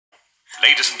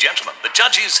Ladies and gentlemen, the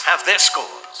judges have their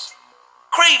scores.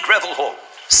 Craig Revel Hall,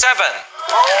 7.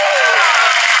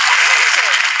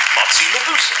 Motsi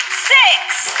Mabuse,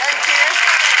 6. Thank you.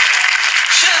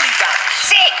 Shirley Barris,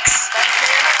 6. Thank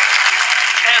you.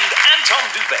 And Anton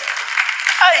Dubé, 8.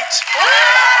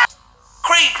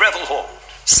 Craig Revel Hall,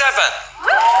 7.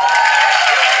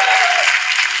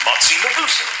 Motsi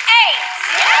Mabuse, 8.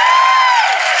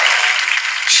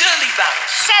 Shirley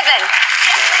Barris, 7.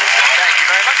 Thank you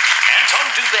very much. Anton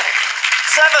Dubé,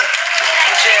 7.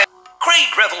 Craig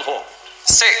Revel Hall,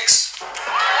 6.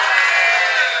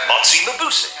 Motsi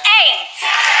Mabuse, 8.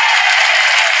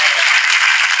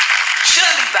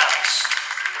 Shirley Barris,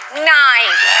 9.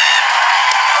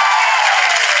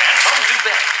 Anton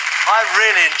Dubé. I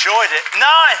really enjoyed it. 9.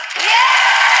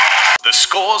 The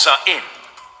scores are in.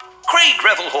 Craig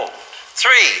Revel Hall,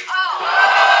 3.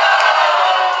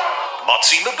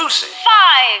 Motsi Mabuse, 5.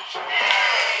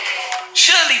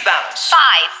 Shirley Barris, 5.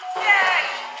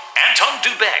 Anton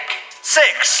Dubé.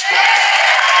 6.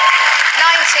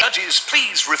 19. Judges,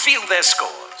 please reveal their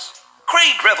scores.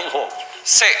 Craig Revel Hall,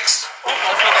 6. That's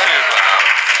not too bad.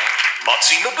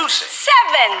 Motsi Mabuse,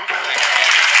 7.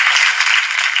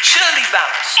 Shirley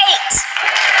Barris, 8.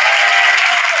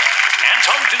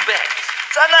 Anton Dubé,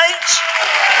 It's an 8.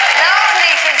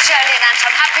 Lovely from Shirley and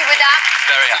Anton. Happy with that?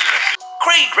 Very happy.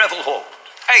 Craig Revel Hall,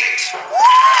 8.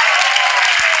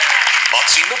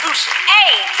 Motsi Mabuse, 8.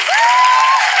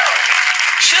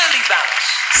 Shirley Barris,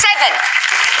 7.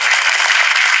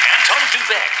 Anton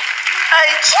Dubé.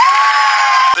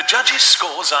 8. The judges'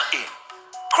 scores are in.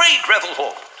 Craig Revel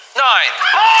Hall, 9.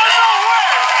 Oh, no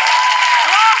way!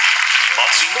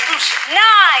 Motsi Mabuse, 9.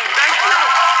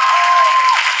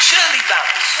 Shirley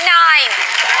Barris, 9.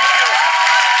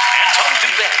 Anton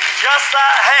Dubé. Just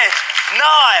that head. 9.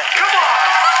 Come on.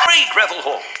 Craig Revel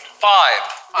Hall, 5.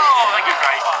 Oh, thank you,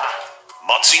 Craig.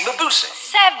 Motsi Mabuse,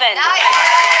 7.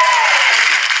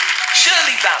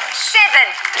 Shirley Barris, 7.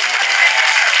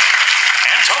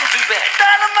 Anton Dubé.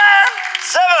 Man.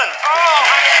 7. Oh,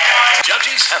 thank you, guys.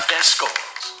 Judges have their scores.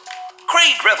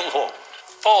 Craig Revel Hall,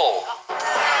 4.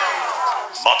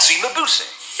 Motsi Mabuse,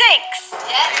 6.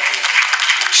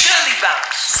 Shirley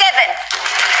Barris, 7.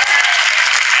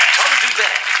 Anton Dubé.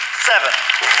 7.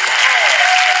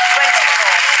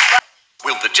 24.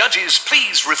 Will the judges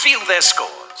please reveal their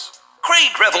scores?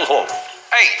 Craig Revel Hall, 8.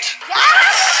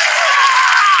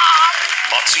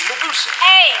 Motsi Mabuse, 8.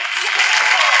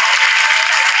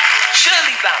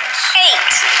 Shirley Barris,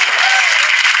 8.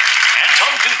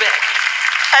 Anton Dubé.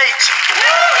 8.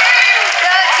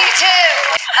 32.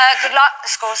 Good luck. The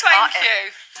scores are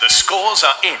in. The scores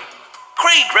are in.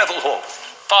 Craig Revel Hall,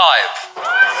 5.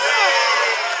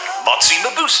 Motsi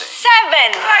Mabuse,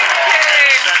 7.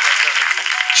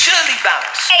 Shirley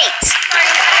Barris, 8.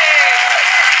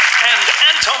 and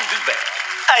Anton Dubé.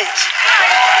 8.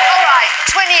 All right.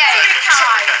 28.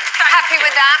 Happy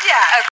with that? Yeah. Okay.